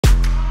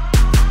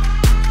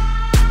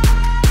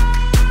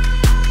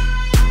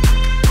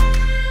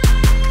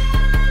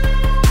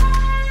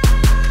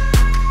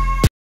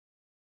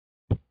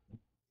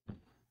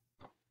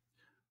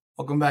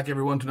Welcome back,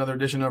 everyone, to another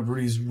edition of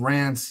Rudy's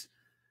Rants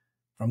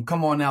from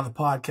Come On Now, the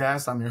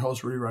podcast. I'm your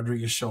host, Rudy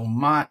Rodriguez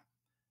Showmont,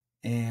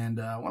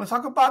 and I want to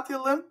talk about the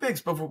Olympics.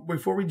 But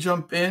before we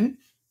jump in,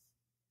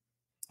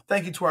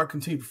 thank you to our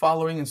continued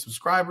followers and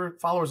subscribers.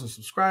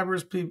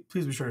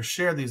 Please be sure to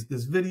share this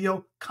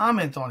video,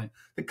 comment on it.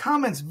 The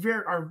comments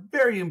are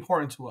very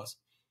important to us.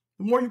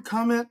 The more you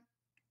comment,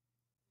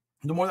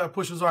 the more that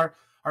pushes our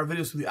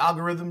videos through the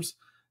algorithms,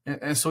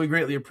 and so we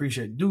greatly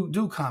appreciate it.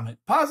 Do comment,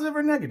 positive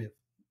or negative.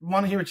 We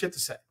want to hear what you have to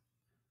say.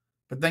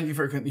 But thank you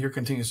for your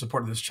continued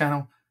support of this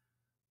channel.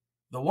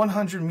 The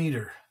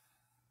 100-meter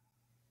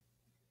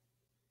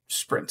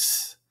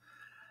sprints.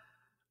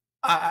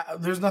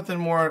 There's nothing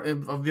more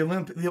of all the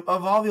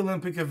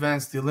Olympic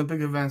events. The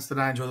Olympic events that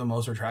I enjoy the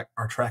most are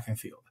track and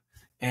field,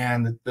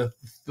 and the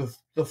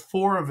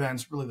four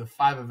events, really the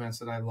five events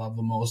that I love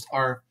the most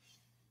are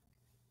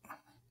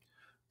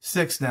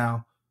six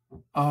now.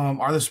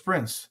 Are the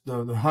sprints,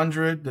 the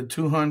 100, the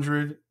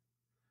 200,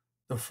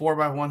 the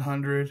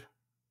 4x100,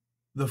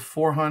 the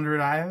 400.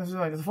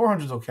 The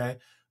 400 is okay.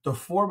 The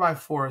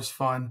 4x4 is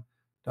fun.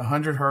 The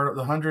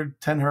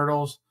 110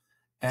 hurdles,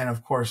 and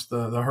of course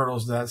the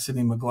hurdles that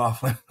Sydney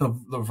McLaughlin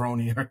of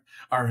Lavroni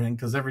are in.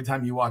 Because every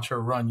time you watch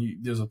her run,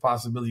 there's a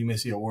possibility you may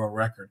see a world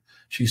record.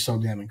 She's so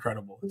damn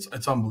incredible.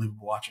 It's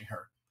unbelievable watching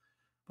her.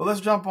 But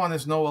let's jump on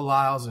this Noah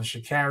Lyles and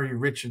Sha'Carri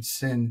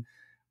Richardson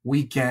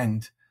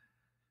weekend.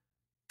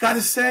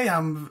 Gotta say,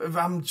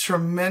 I'm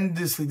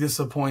tremendously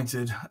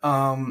disappointed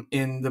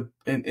in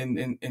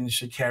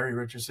Sha'Carri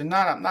Richardson.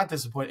 I'm not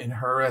disappointed in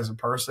her as a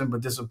person,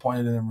 but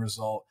disappointed in the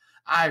result.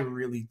 I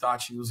really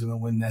thought she was gonna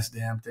win this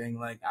damn thing.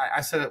 Like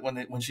I said it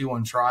when she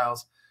won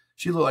trials,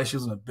 she looked like she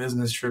was on a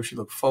business trip. She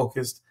looked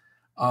focused,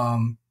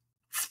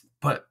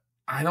 but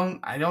I don't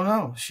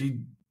know. She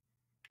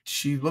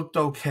looked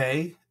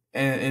okay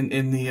in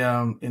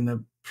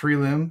the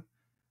prelim.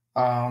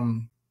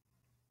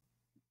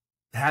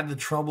 Had the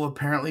trouble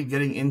apparently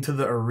getting into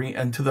the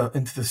arena, into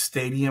the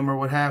stadium or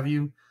what have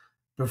you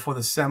before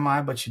the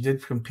semi, but she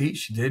did compete.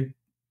 She did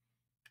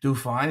do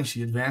fine.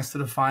 She advanced to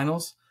the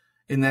finals.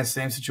 In that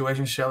same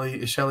situation,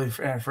 Shelley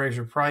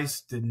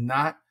Fraser-Pryce did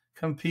not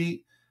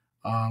compete.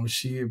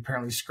 She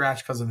apparently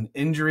scratched because of an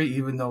injury,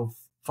 even though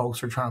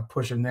folks are trying to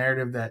push a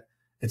narrative that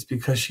it's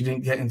because she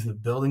didn't get into the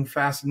building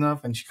fast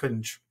enough and she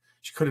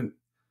couldn't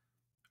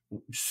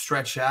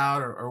stretch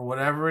out or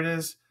whatever it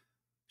is.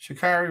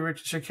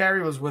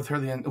 Sha'Carri was with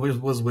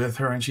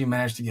her, and she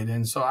managed to get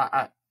in. So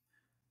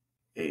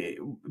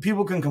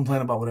people can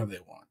complain about whatever they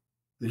want.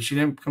 She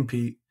didn't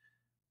compete,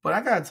 but I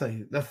gotta tell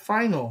you, the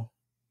final,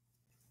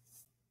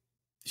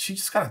 she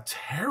just got a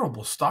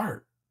terrible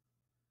start.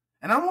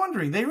 And I'm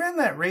wondering, they ran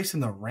that race in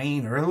the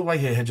rain, or it looked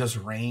like it had just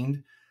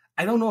rained.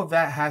 I don't know if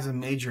that has a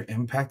major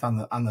impact on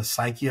the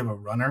psyche of a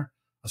runner,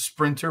 a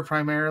sprinter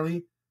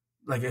primarily,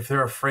 like if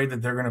they're afraid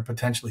that they're going to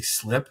potentially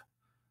slip.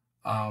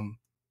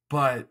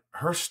 But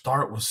her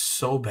start was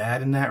so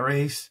bad in that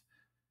race.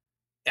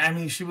 I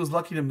mean, she was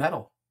lucky to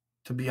medal,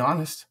 to be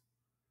honest.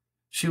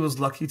 She was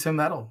lucky to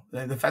medal.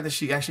 The fact that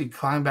she actually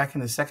climbed back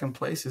into second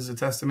place is a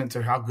testament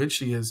to how good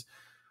she is.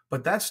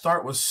 But that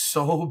start was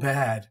so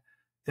bad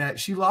that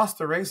she lost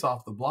the race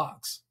off the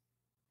blocks.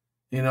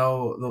 You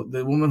know,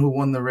 the woman who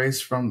won the race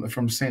from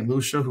St.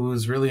 Lucia, who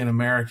is really an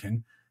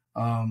American,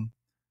 don't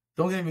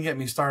even get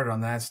me started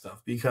on that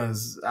stuff,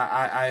 because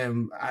I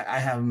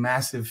have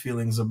massive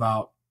feelings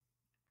about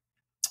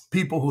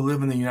people who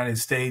live in the United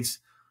States,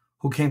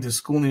 who came to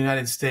school in the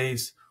United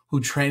States, who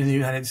train in the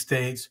United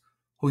States,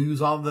 who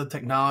use all the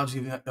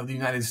technology of the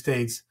United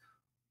States,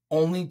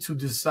 only to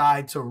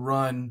decide to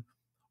run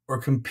or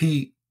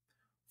compete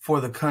for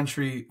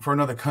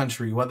another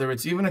country, whether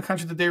it's even a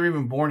country that they were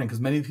even born in, because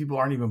many people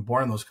aren't even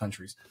born in those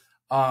countries.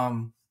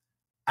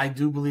 I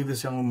do believe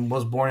this young woman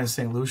was born in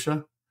St.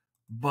 Lucia,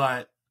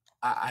 but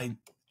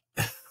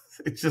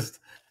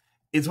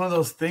it's one of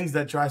those things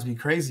that drives me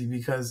crazy,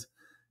 because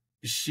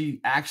she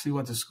actually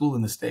went to school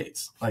in the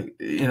States. Like,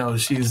 you know,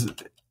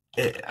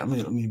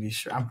 let me be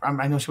sure.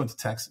 I know she went to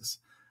Texas.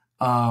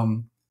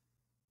 You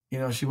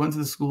know, she went to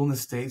the school in the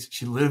States.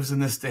 She lives in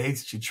the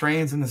States. She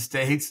trains in the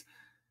States.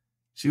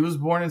 She was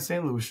born in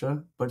St.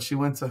 Lucia, but she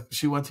went to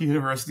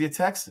University of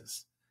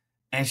Texas,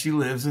 and she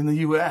lives in the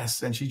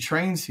U.S. and she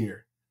trains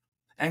here.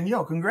 And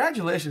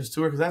congratulations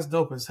to her, because that's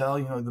dope as hell.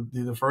 You know,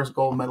 the first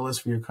gold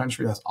medalist for your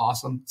country. That's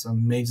awesome. It's an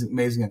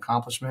amazing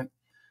accomplishment.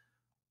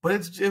 But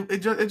it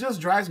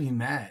just drives me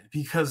mad,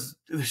 because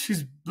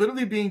she's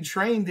literally being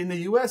trained in the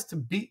U.S. to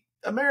beat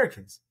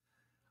Americans.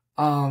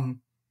 You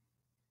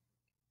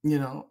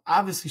know,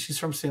 obviously she's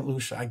from St.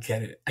 Lucia. I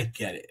get it.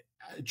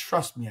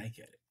 Trust me, I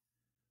get it.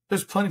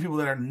 There's plenty of people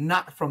that are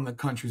not from the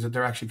countries that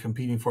they're actually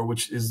competing for,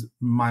 which is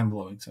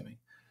mind-blowing to me.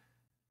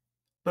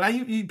 But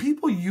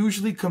people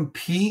usually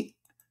compete.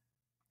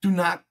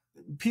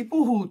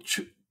 People who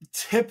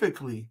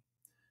typically,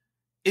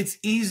 it's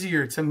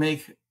easier to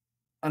make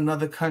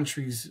another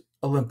country's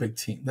Olympic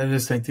team than it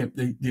is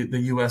the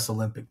U.S.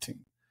 Olympic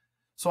team.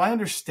 So I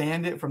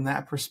understand it from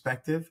that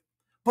perspective.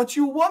 But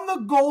you won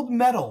the gold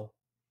medal.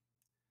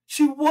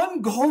 She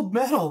won gold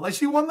medal. Like,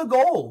 she won the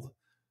gold.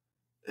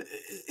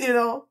 You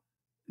know,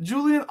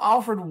 Julian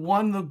Alford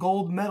won the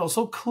gold medal.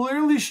 So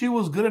clearly she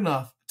was good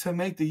enough to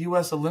make the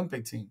U.S.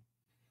 Olympic team.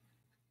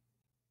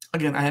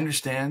 Again, I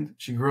understand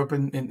she grew up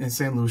in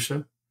St.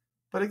 Lucia.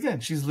 But again,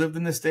 she's lived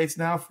in the States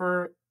now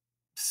for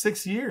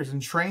 6 years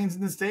and trains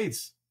in the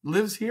States,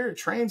 lives here,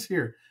 trains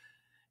here.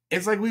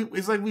 It's like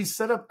we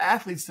set up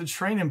athletes to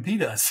train and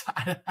beat us.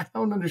 I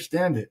don't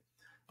understand it.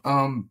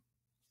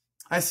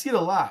 I see it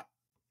a lot.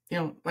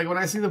 Like when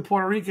I see the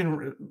Puerto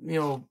Rican,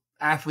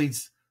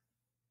 athletes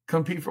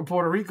compete for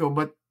Puerto Rico,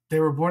 but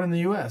they were born in the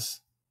U.S.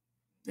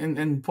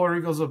 And Puerto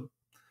Rico's a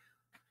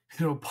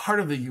part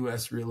of the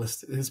U.S.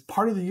 realistic. It's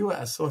part of the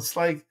U.S. So it's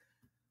like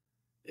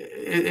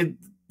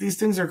these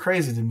things are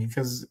crazy to me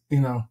because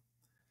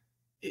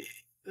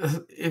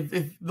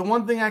if the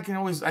one thing I can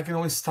always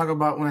talk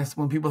about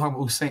when people talk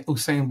about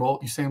Usain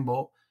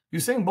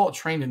Bolt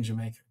trained in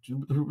Jamaica.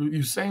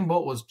 Usain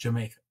Bolt was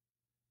Jamaica.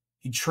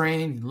 He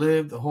trained, he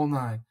lived the whole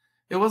nine.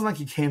 It wasn't like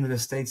he came to the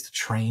States to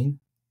train,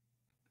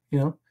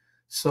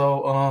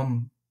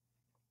 So,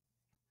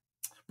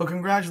 but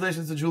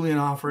congratulations to Julian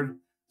Alford.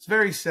 It's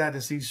very sad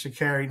to see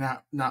Sha'Carri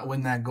not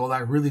win that gold. I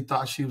really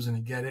thought she was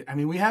going to get it. I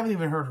mean, we haven't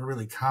even heard her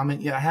really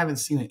comment yet. I haven't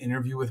seen an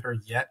interview with her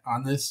yet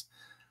on this.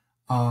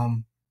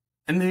 And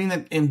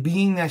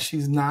being that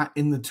she's not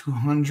in the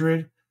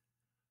 200,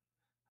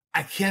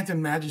 I can't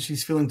imagine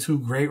she's feeling too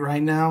great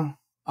right now.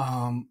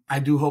 I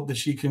do hope that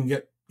she can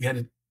get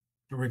it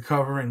to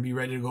recover and be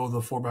ready to go to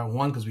the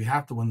 4x1 because we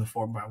have to win the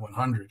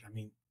 4x100. I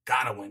mean,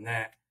 gotta win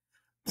that.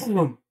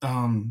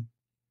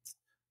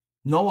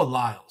 Noah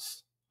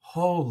Lyles.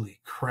 Holy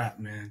crap,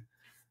 man.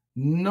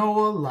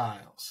 Noah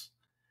Lyles.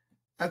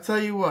 I tell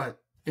you what,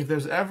 if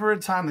there's ever a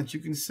time that you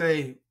can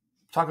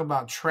talk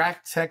about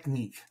track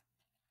technique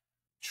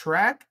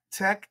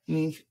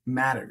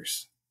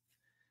matters.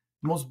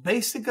 Most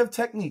basic of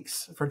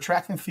techniques for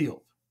track and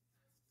field.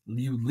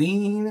 You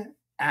lean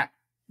at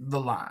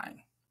the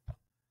line.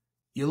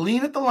 You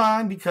lean at the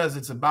line because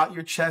it's about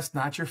your chest,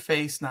 not your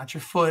face, not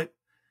your foot.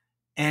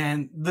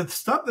 And the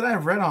stuff that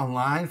I've read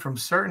online from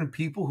certain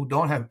people who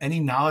don't have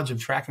any knowledge of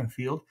track and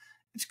field,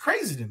 it's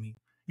crazy to me.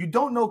 You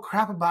don't know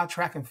crap about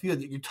track and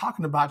field, yet you're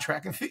talking about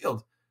track and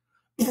field.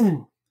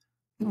 It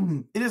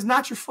is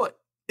not your foot.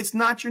 It's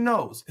not your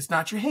nose. It's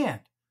not your hand.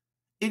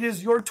 It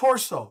is your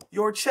torso,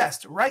 your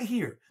chest, right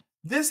here.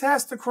 This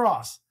has to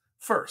cross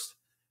first.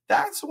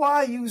 That's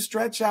why you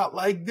stretch out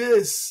like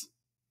this.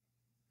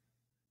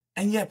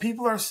 And yet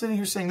people are sitting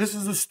here saying, this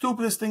is the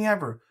stupidest thing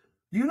ever.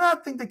 Do you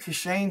not think that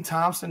Kishane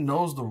Thomson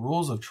knows the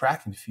rules of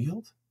track and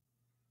field?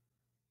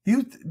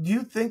 Do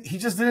you think he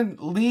just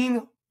didn't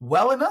lean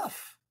well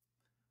enough?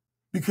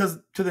 Because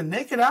to the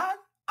naked eye,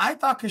 I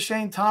thought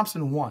Kishane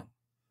Thomson won.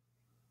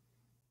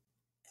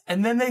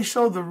 And then they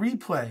show the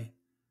replay.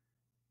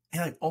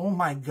 And like, oh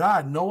my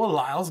God, Noah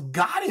Lyles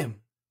got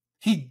him.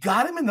 He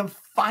got him in the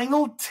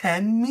final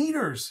 10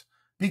 meters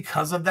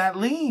because of that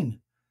lean.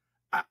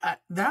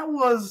 That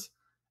was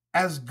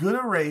as good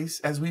a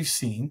race as we've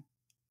seen.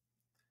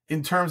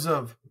 In terms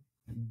of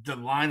the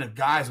line of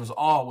guys was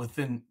all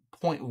within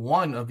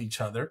 0.1 of each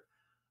other.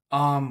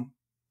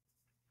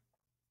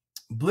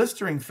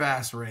 Blistering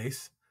fast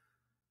race.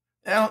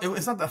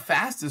 It's not the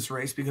fastest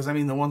race because, I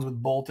mean, the ones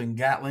with Bolt and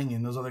Gatling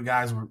and those other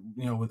guys were,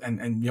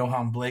 and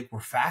Johan Blake were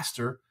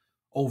faster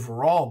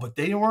overall, but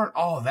they weren't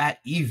all that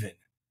even.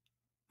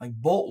 Like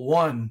Bolt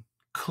won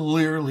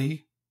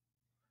clearly,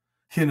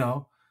 it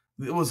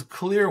was a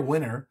clear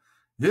winner.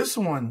 This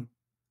one,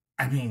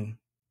 I mean,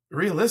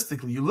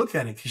 realistically, you look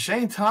at it,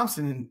 Kishane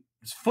Thomson's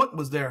foot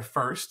was there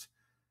first.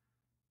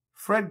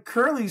 Fred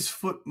Curley's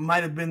foot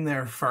might have been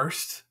there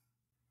first.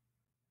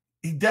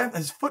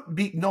 His foot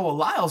beat Noah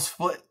Lyles'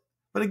 foot,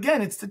 but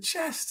again, it's the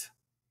chest.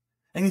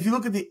 And if you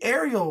look at the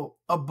aerial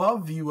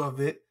above view of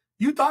it,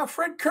 you thought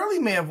Fred Curley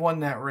may have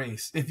won that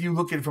race if you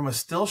look at it from a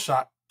still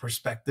shot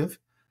perspective.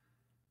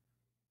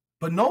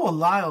 But Noah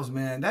Lyles,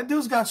 man, that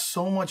dude's got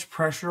so much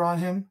pressure on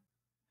him.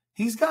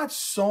 He's got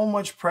so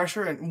much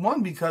pressure, and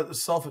one,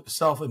 because of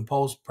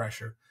self-imposed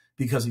pressure,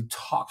 because he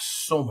talks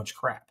so much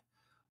crap.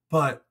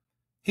 But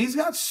he's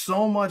got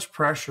so much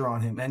pressure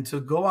on him, and to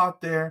go out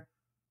there,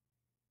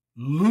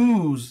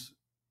 lose,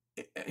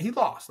 he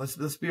lost.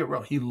 Let's be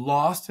real. He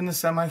lost in the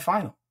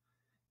semifinal.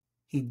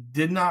 He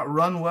did not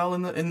run well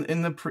in the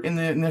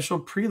initial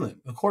prelim,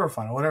 the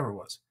quarterfinal, whatever it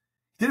was.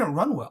 He didn't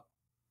run well.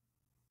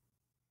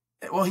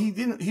 Well, he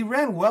didn't. He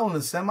ran well in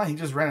the semi. He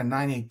just ran a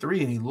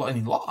 9.83, and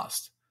he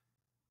lost.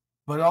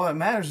 But all that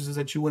matters is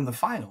that you win the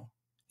final.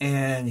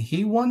 And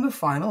he won the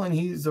final, and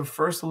he's the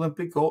first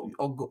Olympic gold,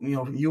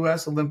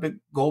 U.S. Olympic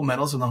gold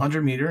medalist in the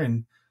 100 meter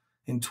in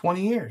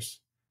 20 years.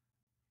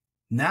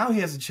 Now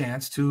he has a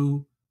chance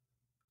to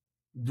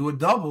do a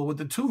double with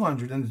the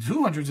 200, and the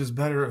 200 is a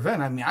better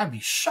event. I mean, I'd be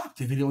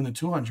shocked if he didn't win the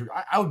 200.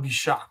 I would be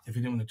shocked if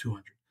he didn't win the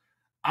 200.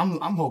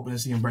 I'm hoping to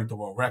see him break the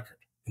world record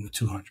in the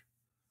 200.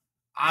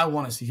 I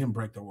want to see him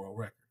break the world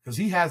record because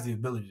he has the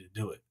ability to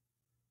do it.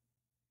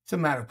 It's a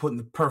matter of putting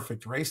the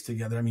perfect race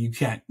together. I mean, you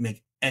can't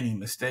make any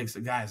mistakes.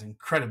 The guy is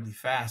incredibly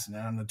fast, and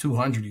on the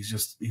 200, he's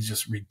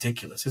just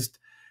ridiculous.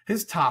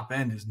 His top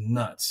end is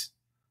nuts.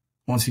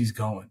 once he's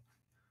going.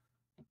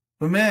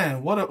 But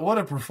man, what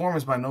a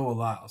performance by Noah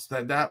Lyles.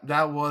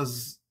 That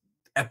was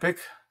epic.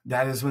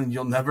 That is when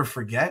you'll never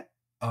forget.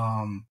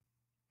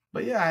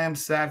 But yeah, I am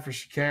sad for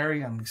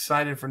Sha'Carri. I'm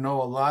excited for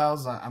Noah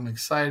Lyles. I'm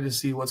excited to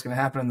see what's going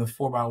to happen in the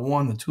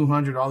 4x1, the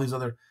 200, all these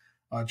other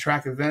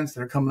track events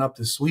that are coming up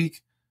this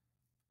week.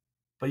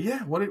 But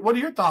yeah, what are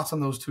your thoughts on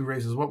those two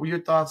races? What were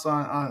your thoughts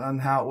on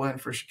how it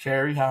went for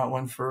Sha'Carri, how it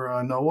went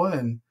for Noah,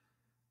 and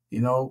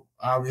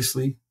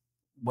obviously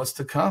what's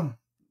to come?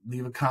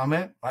 Leave a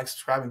comment, like,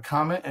 subscribe, and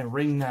comment, and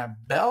ring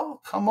that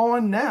bell. Come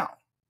on now.